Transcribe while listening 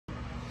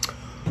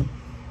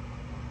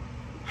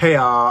Hey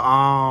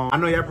y'all, I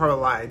know y'all probably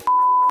like,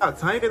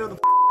 time you get another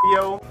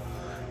video,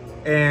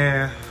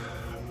 and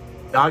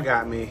y'all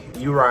got me.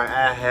 You right,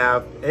 I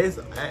have. It's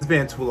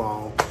been too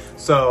long.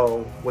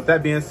 So with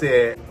that being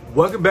said,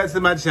 welcome back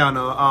to my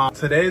channel.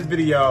 Today's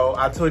video,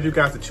 I told you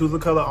guys to choose a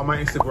color on my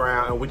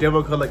Instagram, and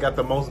whichever color got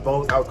the most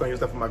votes, I was gonna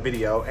use that for my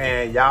video.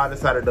 And y'all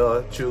decided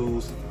to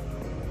choose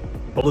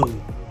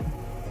blue.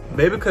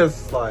 Maybe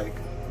because like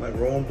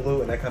room blue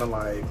and that kind of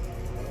like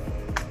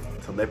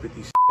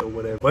telepathy shit or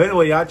whatever. But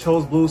anyway, y'all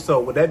chose blue. So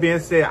with that being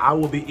said, I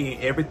will be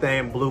eating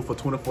everything blue for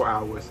 24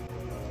 hours.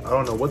 I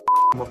don't know what the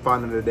I'm gonna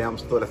find in the damn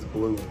store that's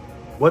blue.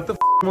 What the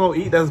I'm gonna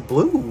eat that's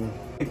blue?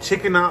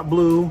 Chicken not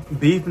blue,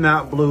 beef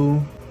not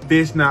blue,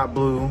 fish not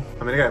blue.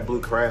 I mean, they got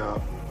blue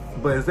crab,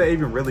 but is that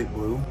even really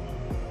blue?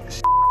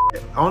 Shit.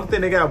 The only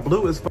thing they got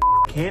blue is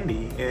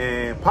candy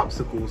and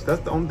popsicles. That's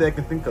the only thing I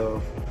can think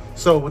of.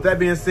 So with that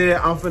being said,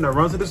 I'm finna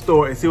run to the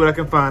store and see what I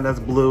can find that's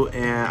blue,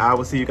 and I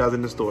will see you guys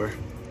in the store.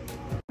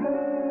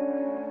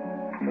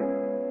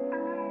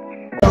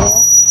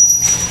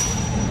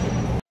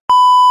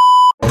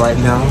 Right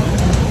now,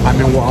 I'm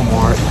in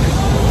Walmart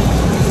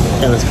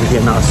and let's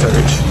begin our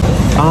search.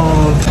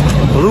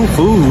 Blue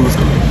foods.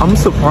 I'm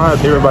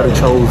surprised everybody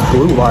chose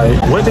blue.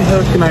 Like, what the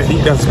hell can I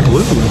eat that's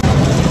blue?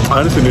 I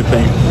honestly didn't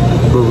think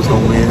blue was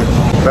gonna win.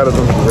 Better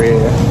than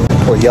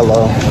red or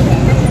yellow.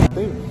 I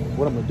think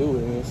what I'm gonna do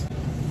is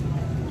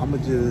I'm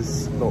gonna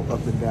just go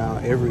up and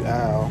down every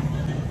aisle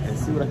and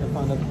see what I can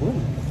find that's blue.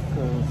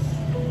 Cause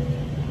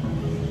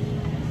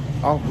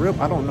off rip,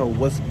 I don't know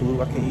what's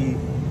blue I can eat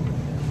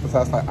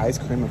besides like ice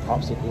cream and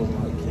popsicles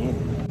and like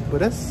candy. But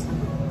that's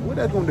what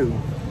that's gonna do.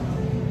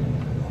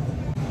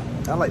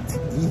 I like to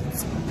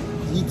eat.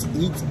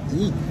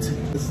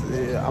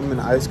 I'm in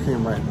ice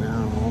cream right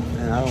now,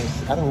 and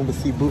I don't even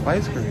see blue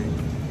ice cream.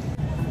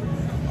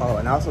 Oh,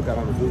 and I also got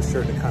on a blue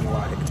shirt to kind of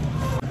like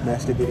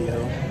match the video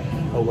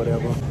or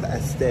whatever. The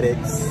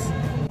aesthetics.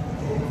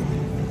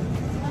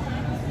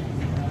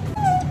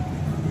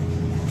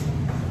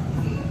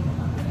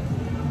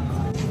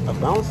 I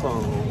found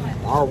some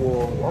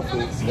Narwhal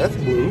waffles. That's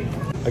blue.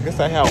 I guess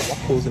I have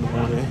waffles in the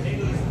morning.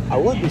 I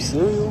would do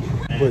cereal,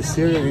 but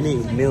cereal you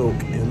need milk,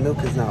 and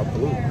milk is not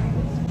blue.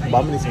 But I'm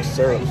gonna need some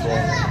syrup, so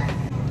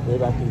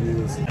maybe I can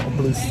use a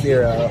blue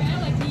syrup.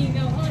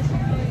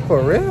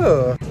 For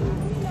real?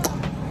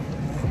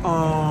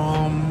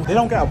 They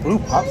don't got blue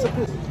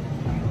popsicles.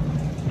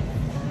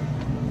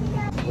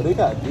 Well, they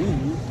got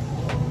these.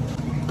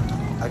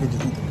 I can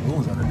just eat the blue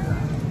ones out of there.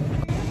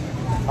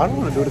 I don't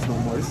want to do this no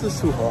more. This is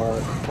too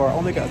hard. Or I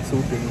only got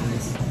two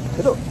things.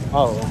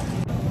 Oh.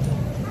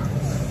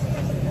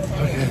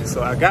 Okay,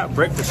 so I got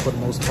breakfast for the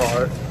most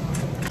part.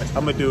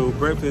 I'm gonna do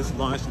breakfast,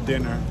 lunch,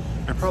 dinner,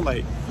 and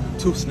probably like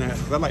 2 snacks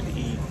because I like to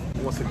eat.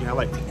 Once again, I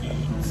like to eat.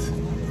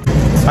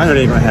 I know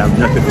they're gonna have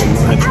nothing for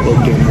lunch or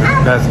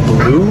dinner. That's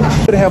blue.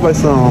 Could have like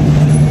some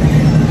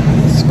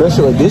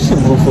special edition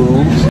blue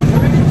foods.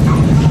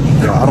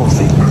 No, I don't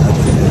see nothing.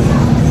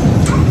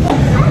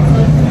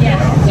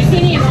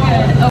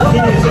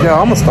 Yeah,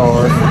 I'm a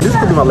star. This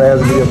could be my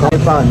last video. I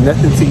can't find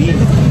nothing to eat.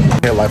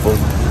 I had like for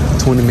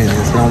 20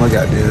 minutes. I only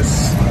got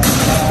this.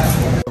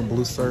 Some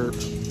blue syrup.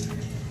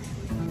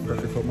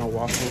 Perfect for my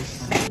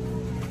waffles.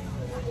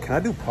 Can I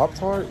do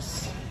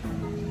Pop-Tarts?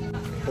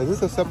 Is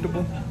this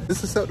acceptable?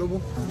 This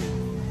acceptable?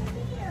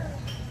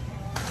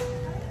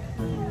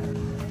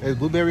 Is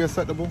blueberry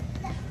acceptable?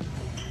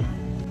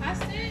 I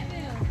said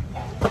them.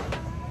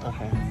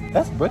 Okay.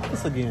 That's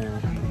breakfast again.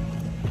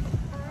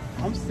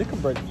 I'm sick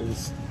of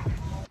breakfast.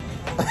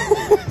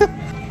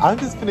 I'm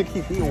just gonna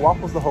keep eating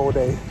waffles the whole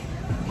day.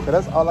 Cause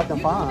that's all I can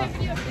find.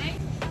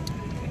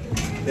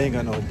 They ain't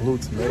got no blue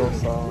tomato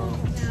sauce.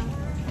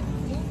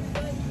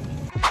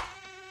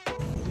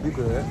 You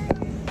good?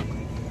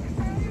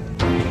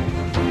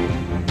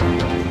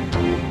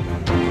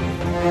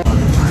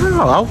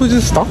 Wow, I was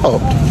just stopped.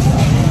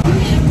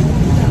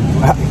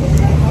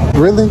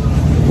 Really?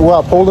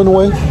 Well, Poland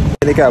away?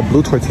 They got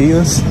blue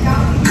tortillas.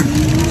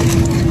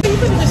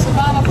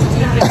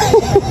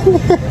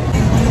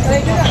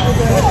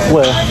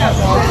 Where?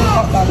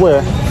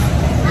 Where?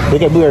 They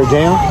got blueberry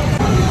jam?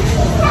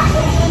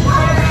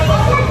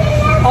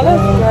 Oh,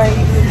 that's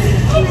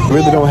great.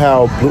 Really don't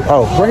have blue.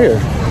 Oh, right here.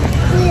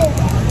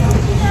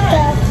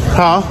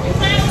 Huh?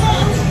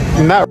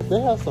 Not. If they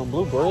have some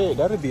blue bread,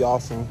 that'd be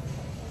awesome.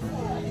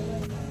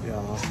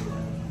 Yeah.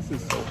 This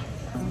is so.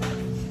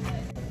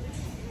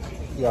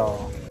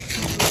 Y'all.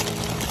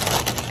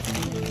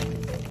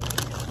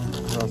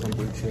 Some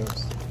blue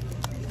chips.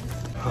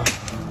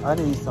 I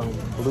need some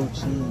blue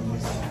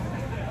cheese.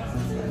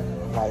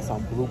 Like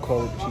some blue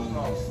coated cheese.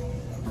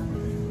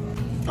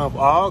 Of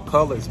all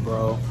colors,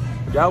 bro,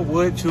 y'all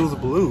would choose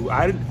blue.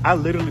 I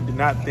literally did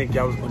not think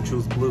y'all was gonna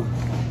choose blue.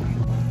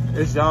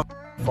 It's y'all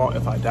fault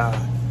if I die.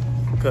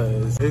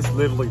 Cause it's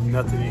literally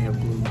nothing in here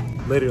blue.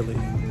 Literally.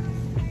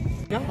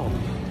 Y'all,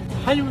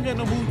 how you gonna get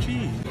no blue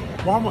cheese?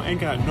 Walmart ain't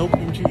got no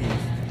cream cheese.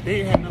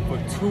 They ain't had them for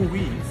 2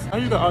 weeks. How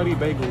you got all these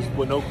bagels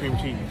with no cream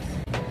cheese?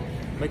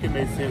 Make it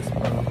make sense,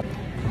 bro.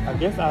 I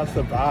guess I'll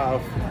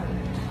survive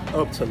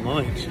up to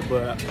lunch,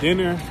 but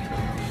dinner,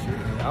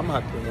 I'm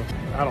gonna have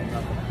to, I don't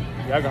know.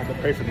 Y'all got to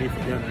pay for me for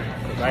dinner,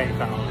 because I ain't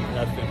found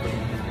nothing for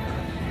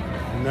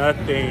me.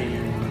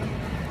 Nothing.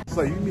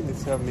 So you mean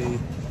to tell me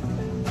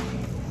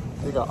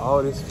they got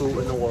all this food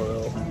in the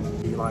world,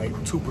 like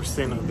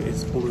 2% of it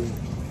is blue?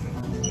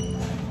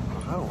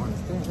 I don't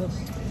understand this.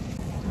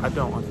 I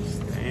don't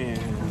understand.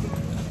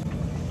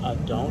 I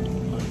don't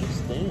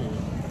understand.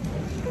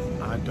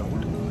 I don't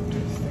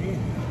understand.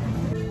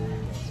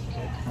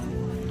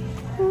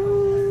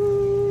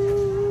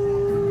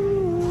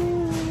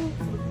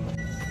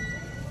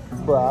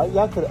 Bro,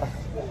 y'all could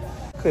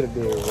have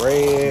did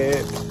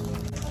red.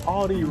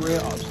 All these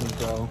red options,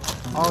 bro.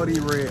 All these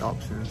red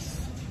options.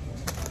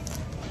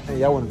 Hey,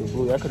 y'all want to do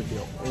blue? Y'all could have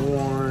did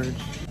orange,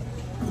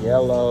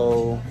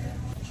 yellow,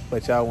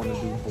 but y'all want to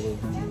do blue.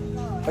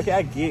 Okay,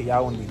 I get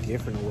y'all want to be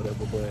different or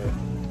whatever,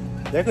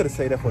 but they could have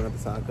said that for another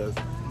time because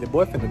your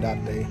boy finna die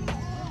today.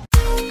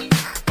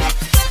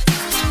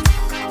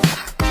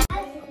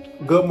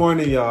 Good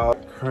morning, y'all.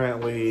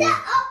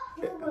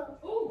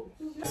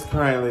 It's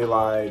currently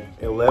like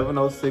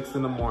 11:06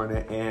 in the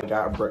morning and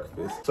got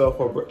breakfast. So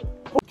for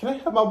can I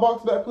have my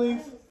box back,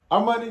 please?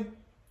 Our money?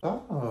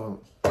 Oh.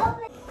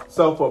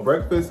 So for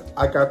breakfast,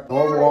 I got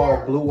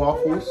normal blue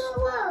waffles.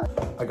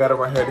 I got them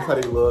right here. This is how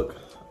they look.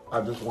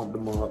 I just warmed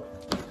them up.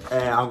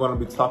 And I'm gonna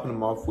be topping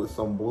them off with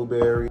some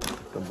blueberries.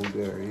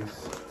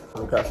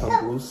 I got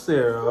some blue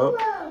syrup.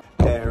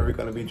 And we're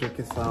gonna be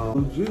drinking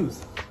some blue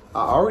juice.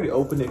 I already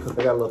opened it because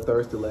I got a little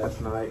thirsty last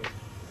night.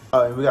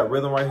 And we got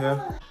Rhythm right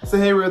here. Say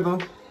hey,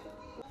 Rhythm.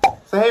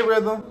 Say hey,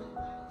 Rhythm.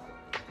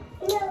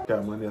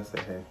 Got Money, I say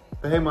hey.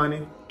 Say hey,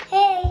 Money.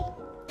 Hey.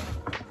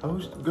 Oh,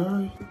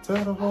 girl,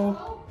 tell the whole.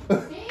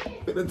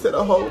 Tell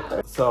the whole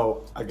thing.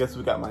 So, I guess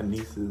we got my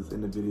nieces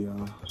in the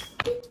video.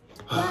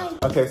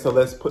 Okay, so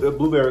let's put the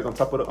blueberries on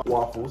top of the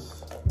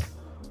waffles.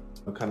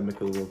 I'll kind of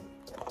make it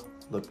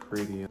look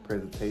pretty in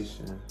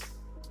presentation.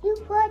 You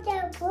put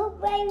that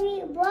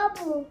blueberry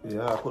waffle.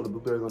 Yeah, I put the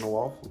blueberries on the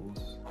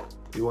waffles.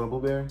 You want a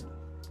blueberry?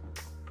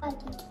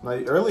 Okay.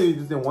 Like earlier, you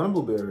just didn't want a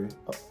blueberry.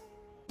 Oh,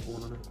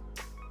 one on it.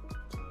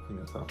 I think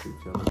that's how feet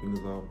feel. My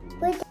fingers all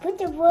blue. Put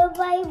the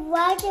blueberry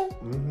water.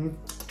 Mm-hmm.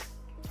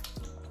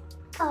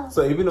 Oh.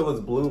 So even though it's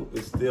blue,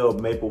 it's still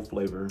maple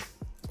flavor.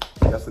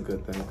 That's a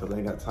good thing because I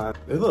ain't got time.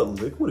 It look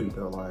liquidy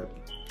though, like.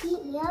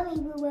 Yummy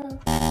blueberry.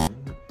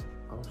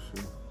 Oh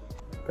shoot.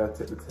 Gotta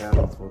take the tab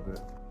off a little bit.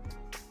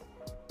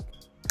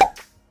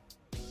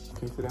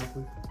 Can you sit down,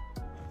 please?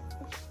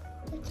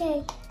 Okay.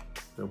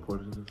 Don't pour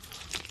it in this.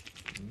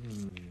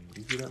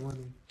 You see that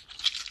Money?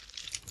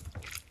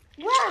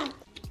 Wow.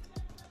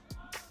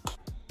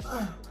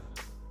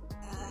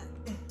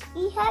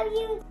 You have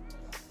you.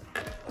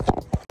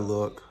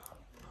 Look.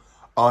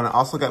 Oh, and I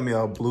also got me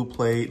a blue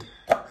plate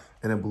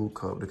and a blue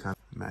cup to kind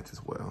of match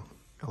as well.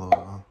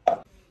 LOL.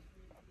 I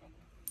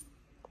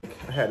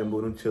had to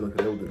move them chilling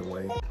because they was in the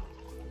way.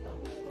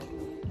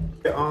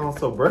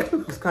 So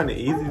breakfast was kind of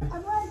easy.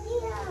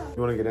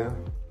 You want to get down?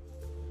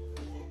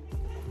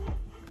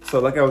 So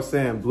like I was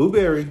saying,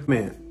 blueberry,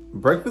 man,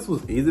 breakfast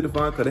was easy to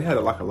find because they had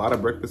like a lot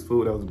of breakfast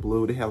food that was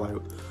blue. They had like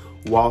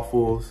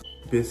waffles,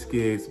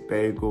 biscuits,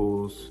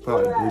 bagels,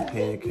 probably like blue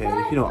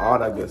pancakes, you know, all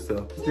that good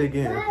stuff. Let's dig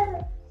in.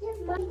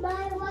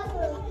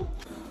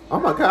 Oh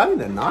my God, I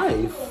need a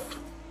knife.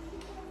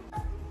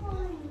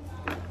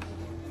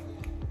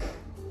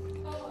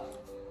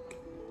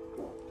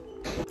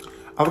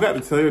 I forgot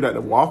to tell you that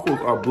the waffles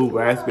are blue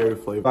raspberry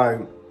flavor.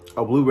 Like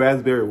a blue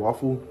raspberry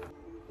waffle.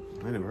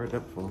 I never heard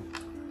that before.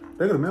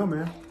 They got a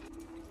mailman.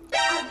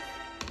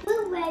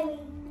 Blueberry.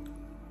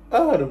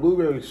 Oh, the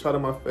blueberry shot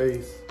in my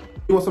face.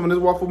 You want some of this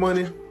waffle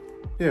Money?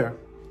 Here.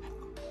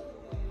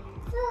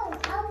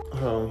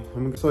 Oh, let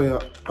me show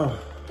y'all. Oh,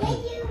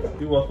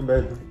 you're welcome,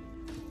 baby.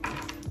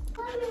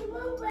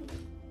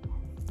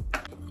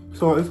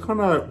 So it's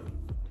kind of,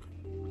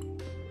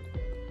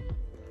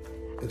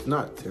 it's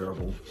not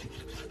terrible.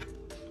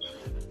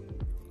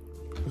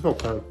 It's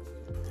okay.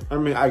 I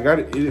mean, I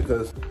gotta eat it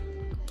because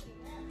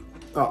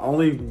I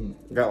only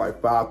got like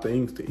 5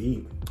 things to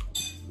eat.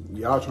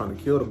 Y'all trying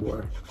to kill the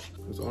boy.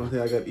 It's the only thing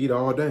I gotta eat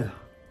all day.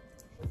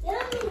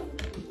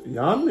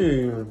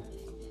 Yummy.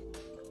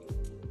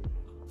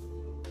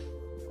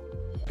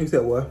 You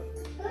said what?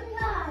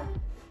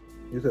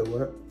 You said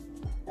what?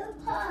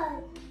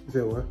 You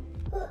said what?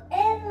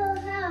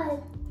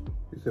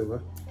 You said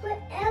what?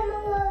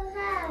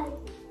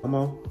 Come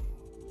on.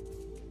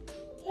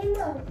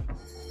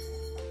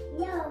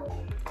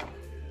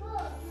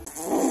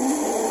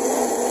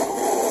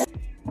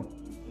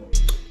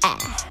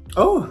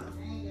 Oh,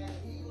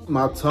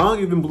 my tongue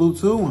even blue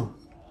too.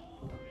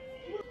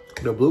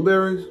 The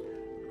blueberries,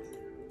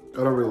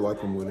 I don't really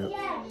like them with it.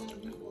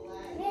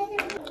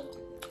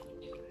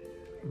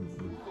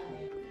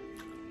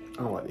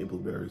 I don't like any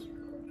blueberries.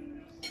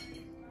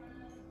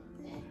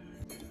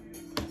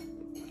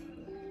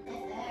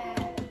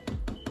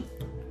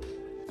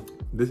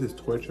 This is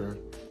torture.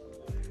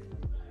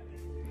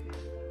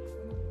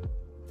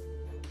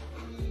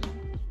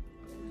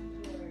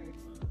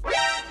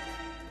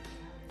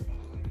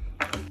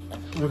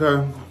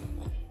 Okay.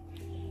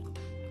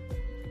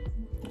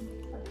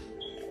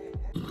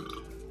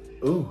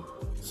 Ooh.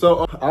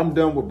 So I'm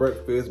done with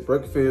breakfast.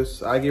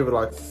 Breakfast, I give it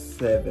like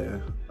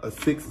 7, a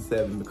 6 or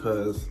 7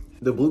 because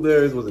the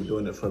blueberries wasn't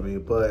doing it for me.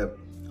 But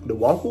the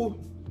waffle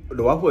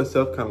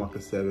itself kind of like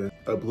a 7.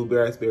 A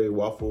blueberry raspberry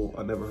waffle,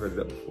 I never heard of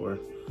that before.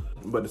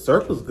 But the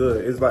syrup was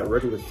good. It's like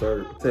regular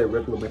syrup. Say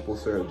regular maple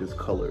syrup, just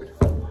colored.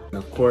 And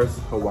of course,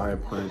 Hawaiian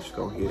punch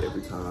gonna hit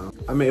every time.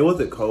 I mean, it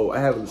wasn't cold. I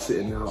have it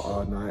sitting out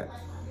all night.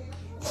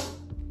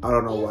 I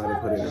don't know why they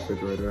put it in the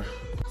refrigerator.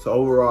 So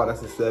overall,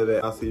 that's a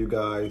 7. I'll see you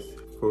guys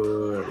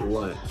for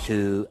lunch.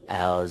 2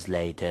 hours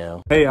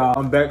later. Hey y'all,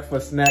 I'm back for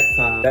snack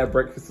time. That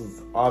breakfast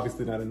was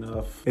obviously not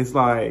enough. It's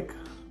like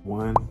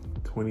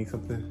 1:20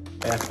 something.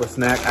 And for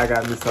snack, I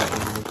got me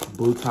some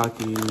blue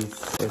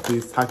Takis. If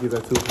these Takis are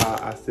too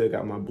hot, I still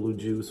got my blue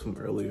juice from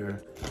earlier.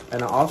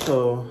 And I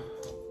also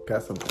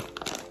got some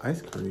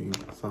ice cream,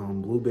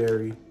 some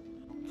blueberry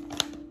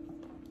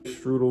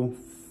strudel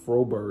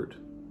Frobert.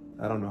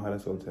 I don't know how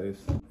that's gonna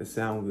taste. It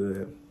sounds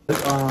good.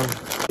 Let's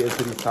get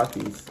into these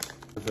Takis.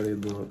 That's how they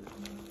look.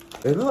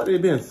 They look like they're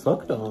being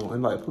sucked on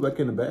and like put back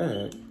in the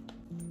bag.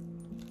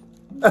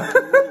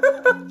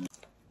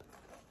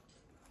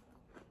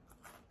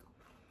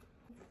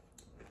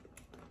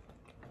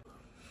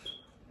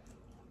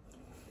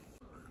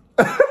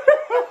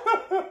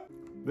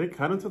 They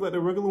kind of took like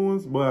the regular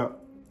ones, but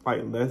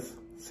like less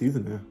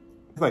seasoning.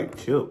 It's like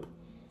chip.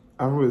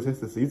 I don't really taste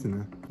the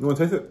seasoning. You want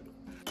to taste it?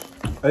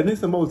 I need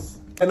some more,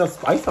 ain't no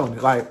spice on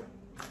it. Like,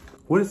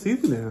 what is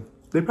seasoning?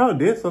 They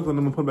probably did something on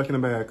them and put them back in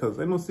the bag because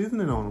ain't no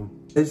seasoning on them.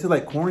 It's just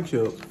like corn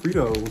chips,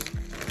 Fritos.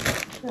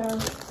 Yeah.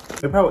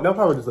 They're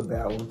probably just a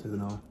bad one to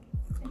know.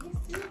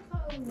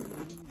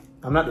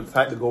 I'm not the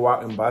type to go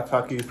out and buy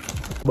Takis,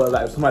 but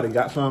like if somebody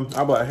got some,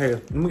 I'll be like, hey,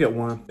 let me get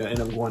one. And end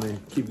up going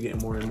and keep getting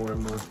more and more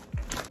and more.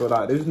 So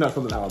like, this is not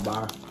something I would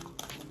buy.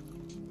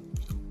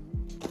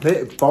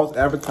 They false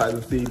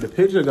advertising. See, the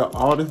picture got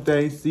all this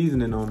day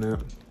seasoning on it.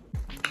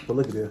 But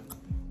look at this.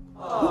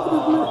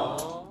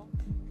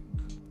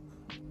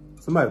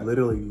 Somebody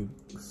literally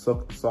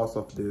sucked the sauce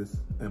off this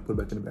and put it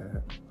back in the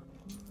bag.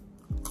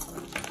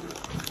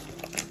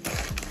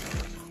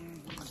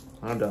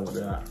 I'm done with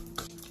that.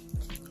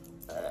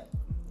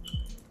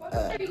 What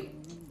the freak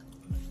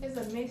is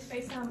a mixed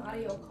FaceTime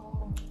audio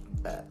call?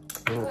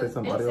 You want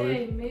FaceTime audio?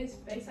 It's a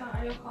mixed FaceTime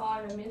audio call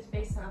and a mixed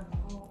FaceTime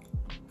call.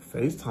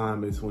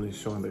 FaceTime is when it's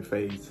showing their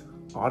face.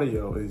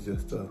 Audio is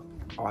just the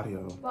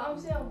audio. But I'm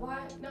saying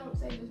why don't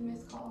say just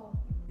missed call?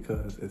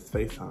 Because it's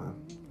FaceTime.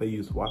 They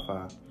use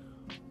Wi-Fi.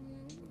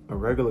 A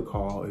regular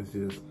call is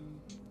just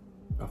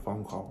a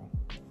phone call.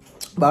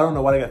 But I don't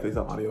know why they got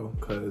FaceTime audio,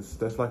 because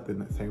that's like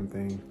the same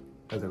thing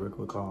as a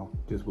regular call,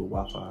 just with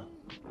Wi-Fi.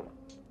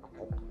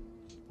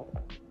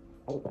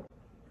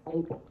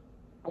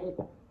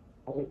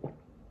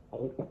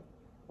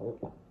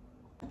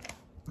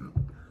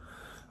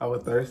 I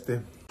was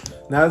thirsty.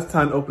 Now it's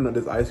time to open up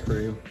this ice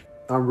cream.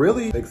 I'm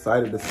really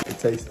excited to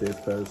taste this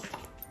because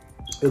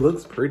it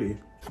looks pretty.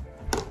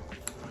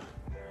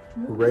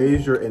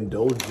 Raise your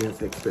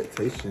indulgence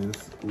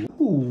expectations.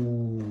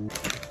 Ooh.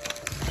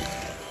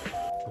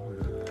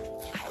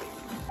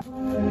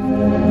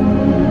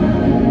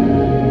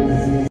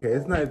 Okay,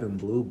 it's not even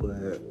blue,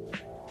 but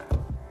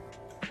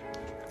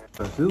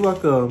this is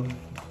like a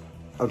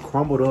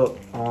crumbled up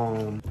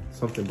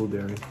something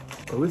blueberry.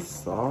 Oh, it's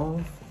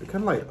soft. It's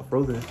kind of like a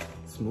frozen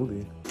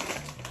smoothie.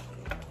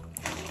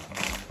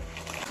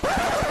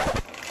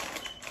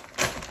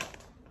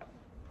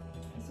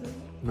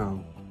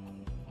 No.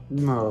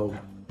 No.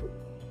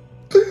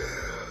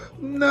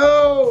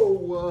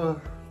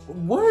 No.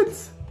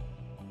 What?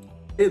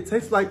 It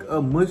tastes like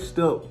a mushed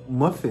up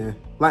muffin.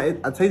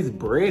 Like I taste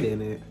bread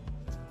in it.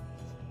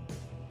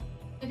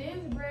 It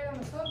is bread on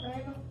the cup,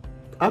 right?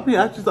 I mean,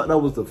 I just thought that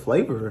was the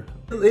flavor.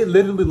 It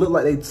literally looked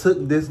like they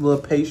took this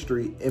little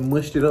pastry and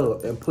mushed it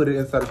up and put it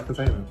inside the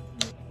container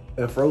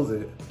and froze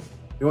it.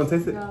 You want to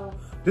taste it? No.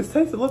 Just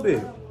taste a little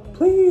bit,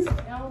 please.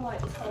 I don't like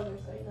the color,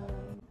 so you know.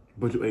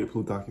 But you ate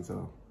blue Takis,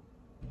 so.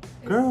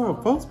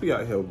 Girl, folks be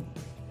out here.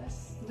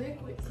 That's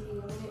liquid to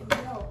you and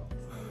it melts.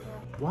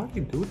 Why do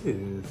you do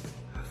this?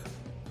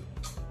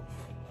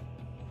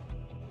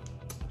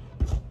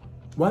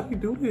 Why do you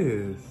do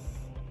this?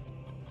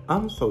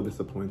 I'm so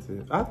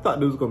disappointed. I thought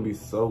this was gonna be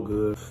so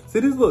good.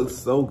 See, this looks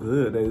so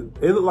good.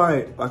 It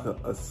looked like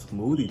a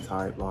smoothie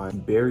type,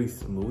 like berry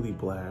smoothie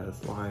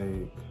blast.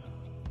 Like,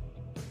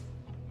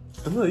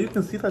 and look, you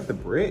can see like the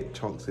bread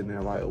chunks in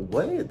there. Like,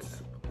 what?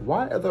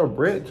 Why are there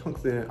bread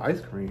chunks in ice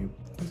cream?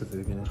 Let's just say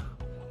it again.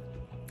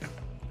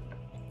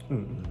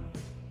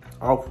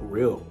 Oh, for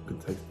real, you can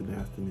taste the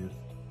nastiness.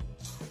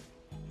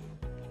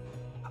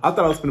 I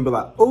thought I was gonna be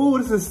like, oh,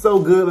 this is so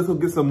good. Let's go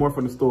get some more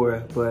from the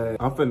store. But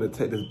I'm finna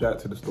take this back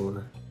to the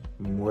store.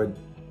 More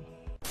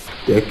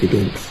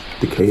decadence.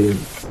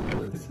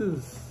 This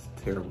is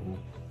terrible.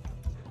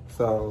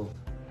 So,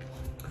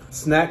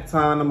 snack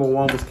time number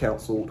 1 was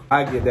canceled.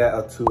 I give that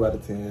a 2 out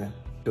of 10.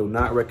 Do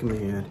not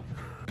recommend.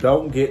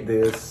 Don't get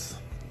this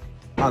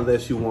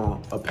unless you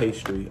want a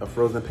pastry, a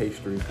frozen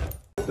pastry.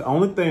 The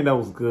only thing that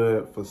was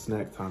good for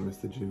snack time is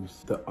the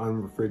juice, the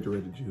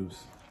unrefrigerated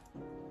juice.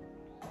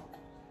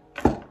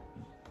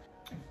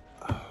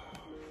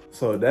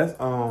 So that's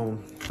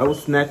that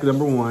was snack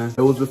number 1.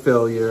 It was a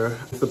failure.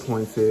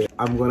 Disappointed.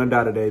 I'm gonna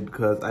die today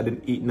because I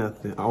didn't eat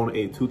nothing. I only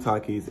ate 2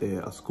 Takis and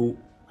a scoop,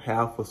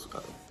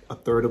 a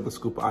third of a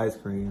scoop of ice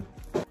cream.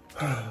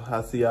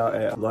 I'll see y'all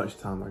at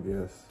lunchtime, I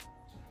guess.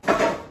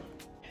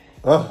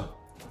 Ugh.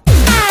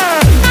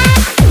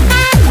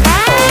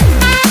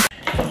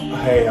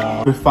 Hey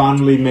y'all, we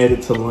finally made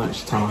it to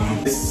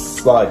lunchtime.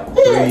 It's like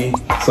 3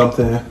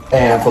 something.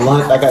 And for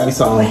lunch, I got me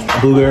some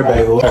blueberry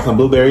bagel, got some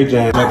blueberry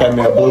jam, I got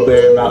me a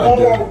blueberry Mountain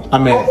Dew. I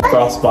mean,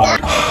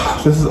 Frostbite.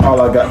 This is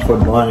all I got for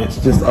lunch,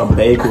 just a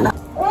bagel.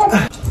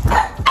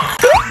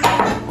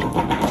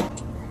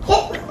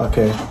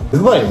 Okay, this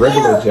is like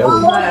regular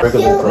jelly,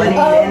 regular bread.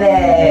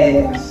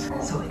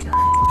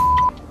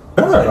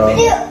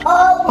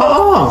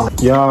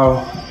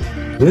 Y'all,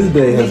 this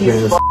day has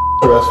been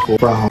stressful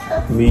from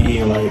me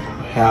eating like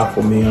half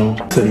a meal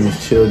to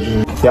these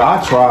children. Yeah,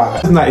 I tried.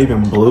 It's not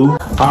even blue.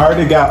 I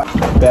already got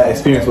that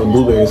experience with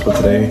blueberries for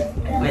today.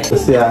 Let's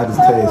see how this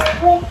tastes.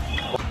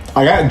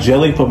 I got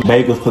jelly for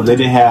bagels because they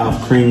didn't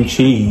have cream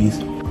cheese.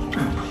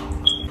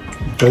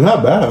 It's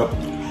not bad.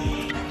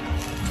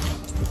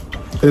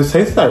 It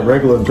tastes like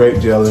regular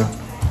grape jelly.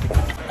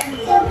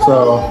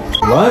 So,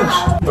 lunch,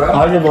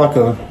 I'll give it like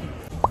a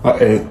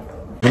 8.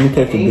 Let me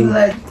taste the dude.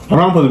 I'm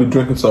not supposed to be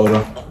drinking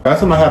soda. Last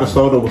time I had a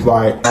soda was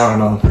like, I don't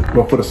know,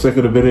 but for the sake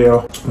of the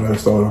video, I had a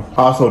soda.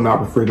 Also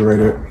not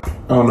refrigerated.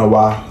 I don't know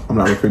why I'm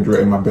not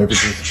refrigerating my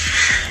beverages.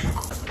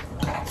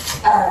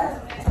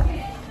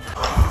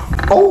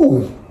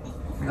 Oh!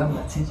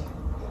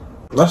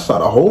 That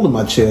shot a hole in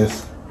my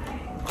chest.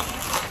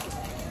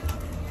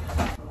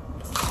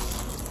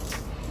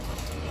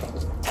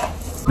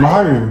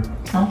 Marion,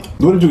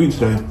 what did you eat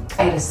today?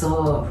 I ate a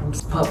sub from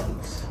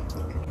Publix.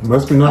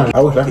 Must be nice.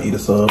 I wish I could eat a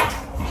sub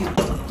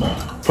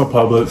for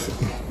Publix.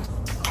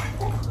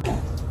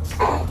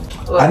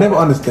 I never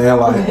understand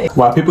like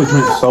why people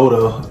drink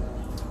soda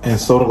and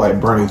soda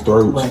like burn their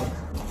throats.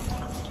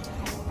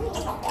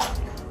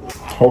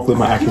 Hopefully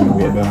my acting won't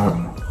get bad.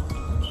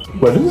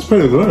 But this is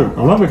pretty good.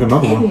 I'm not making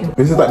another one.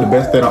 This is like the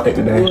best thing I'll eat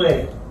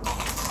today.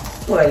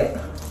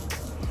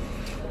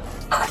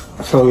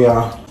 So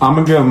yeah, I'm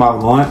gonna give my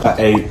lunch an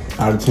 8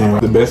 out of 10.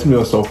 The best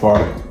meal so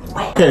far.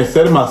 Okay,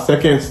 instead of my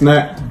second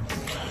snack,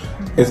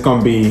 it's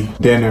gonna be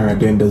dinner and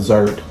then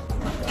dessert.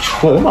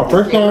 Well, this is my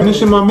first time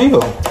finishing my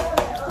meal.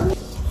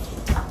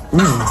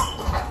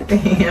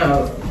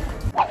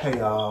 Hey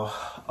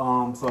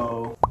y'all,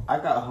 so I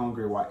got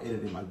hungry while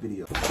editing my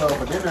video. So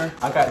for dinner,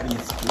 I got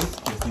these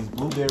biscuits, these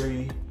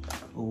blueberry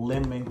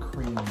lemon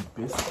cream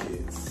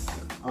biscuits.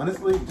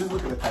 Honestly, just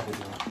look at the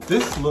packaging.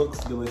 This looks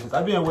delicious.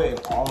 I've been waiting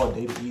all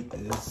day to eat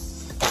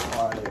this.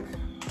 Like,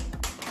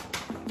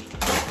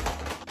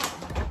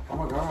 oh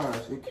my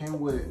gosh, it came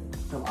with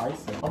some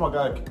icing. Oh my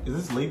god, is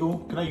this legal?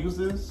 Can I use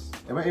this?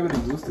 Am I able to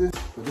use this?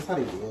 But this is how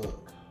they look.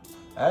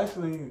 I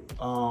actually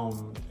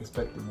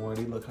expected more.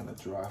 They look kind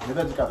of dry. Maybe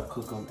I just gotta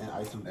cook them and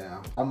ice them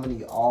down. I'm gonna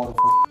eat all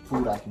the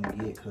food I can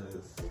get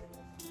because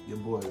your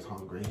boy is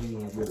hungry. He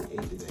ain't really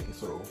ate today,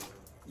 so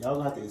y'all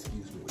gonna have to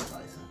excuse me with the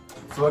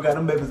icing. So I got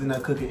them babies in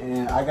there cooking,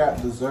 and I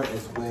got dessert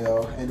as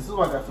well. And this is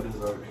what I got for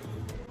dessert: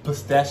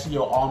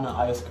 pistachio almond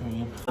ice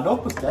cream. I know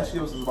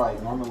pistachios is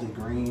like normally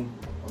green,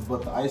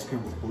 but the ice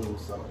cream was blue,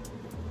 so.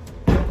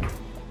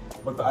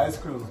 But the ice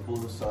cream was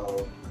blue,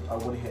 so I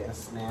went ahead and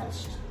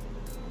snatched.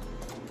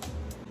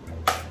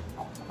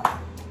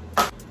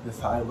 This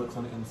is how it looks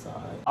on the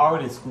inside. I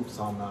already scooped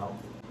some out.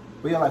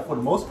 But yeah, like for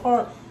the most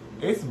part,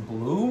 it's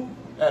blue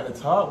at the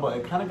top, but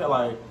it kind of got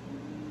like,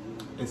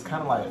 it's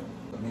kind of like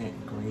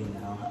mint green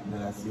now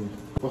that I see it.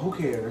 But who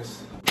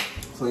cares?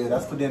 So yeah,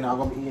 that's for dinner. I'm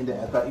gonna be eating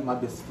that after I eat my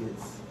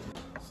biscuits.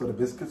 So the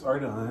biscuits are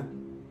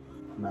done.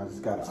 And I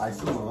just gotta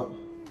ice them up.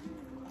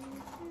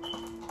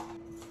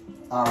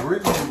 I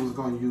originally was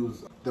gonna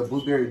use the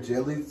blueberry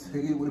jelly to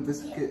eat with a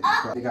biscuit,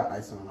 but they got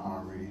icing on it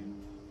already.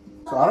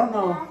 So I don't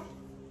know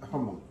if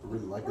I'm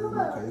really like it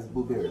because it's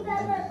blueberry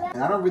lemon.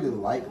 And I don't really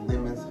like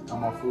lemons on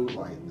my food,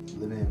 like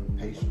lemon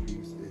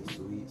pastries and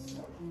sweets,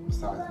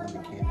 besides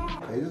lemon candy.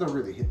 They just don't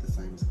really hit the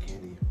same as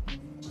candy.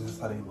 This is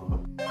how they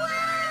look.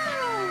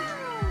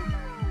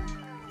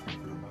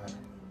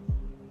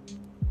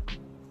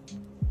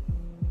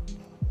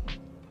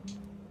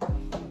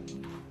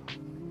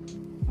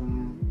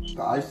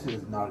 The icing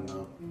is not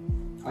enough.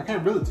 I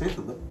can't really taste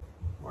the lemon.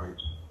 Right.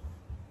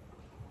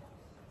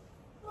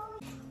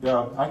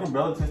 Yeah, I can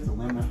barely taste the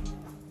lemon.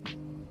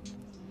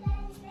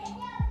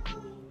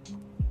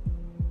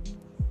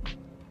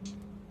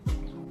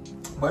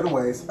 But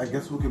anyways, I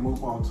guess we can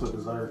move on to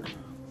dessert.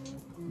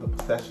 The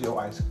pistachio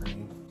ice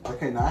cream.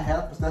 Okay, now I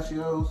have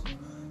pistachios.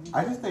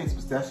 I just think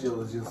pistachio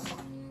is just,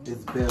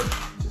 it's best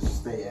to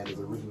stay at its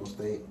original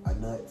state, a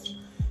nut,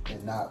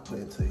 and not put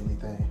into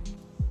anything.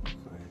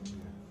 So,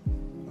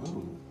 yeah.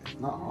 Oh, it's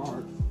not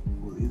hard.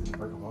 It was easy to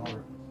break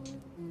apart.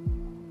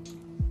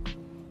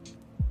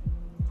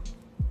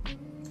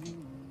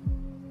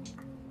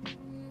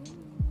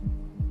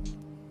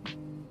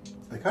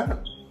 They kind of.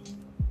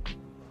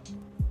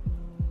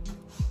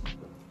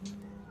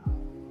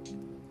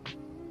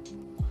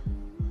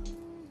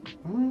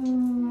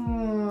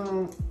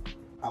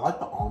 I like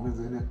the almonds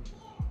in it,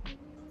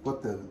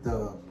 but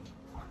the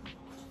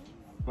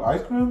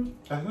ice cream,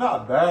 it's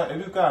not bad. It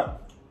just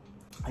got,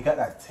 I got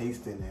that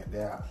taste in it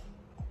that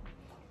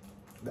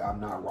I'm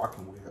not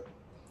rocking with.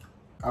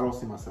 I don't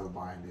see myself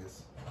buying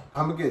this.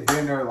 I'm gonna get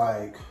dinner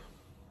like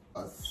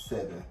a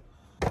 7.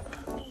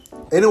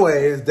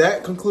 Anyways,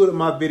 that concluded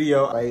my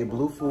video. I ate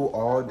Blue Food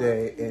all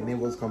day and it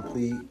was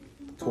complete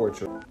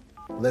torture.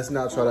 Let's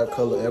not try that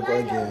color ever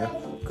again.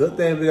 Good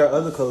thing we got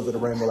other colors of the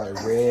rainbow like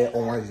red,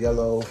 orange,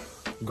 yellow,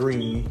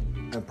 green,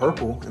 and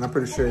purple. And I'm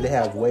pretty sure they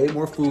have way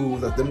more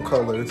foods of them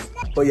colors.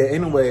 But yeah,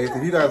 anyways,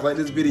 if you guys like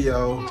this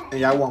video and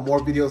y'all want more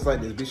videos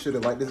like this, be sure to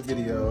like this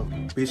video.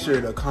 Be sure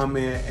to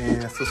comment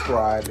and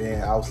subscribe,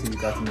 and I'll see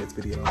you guys in the next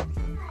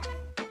video.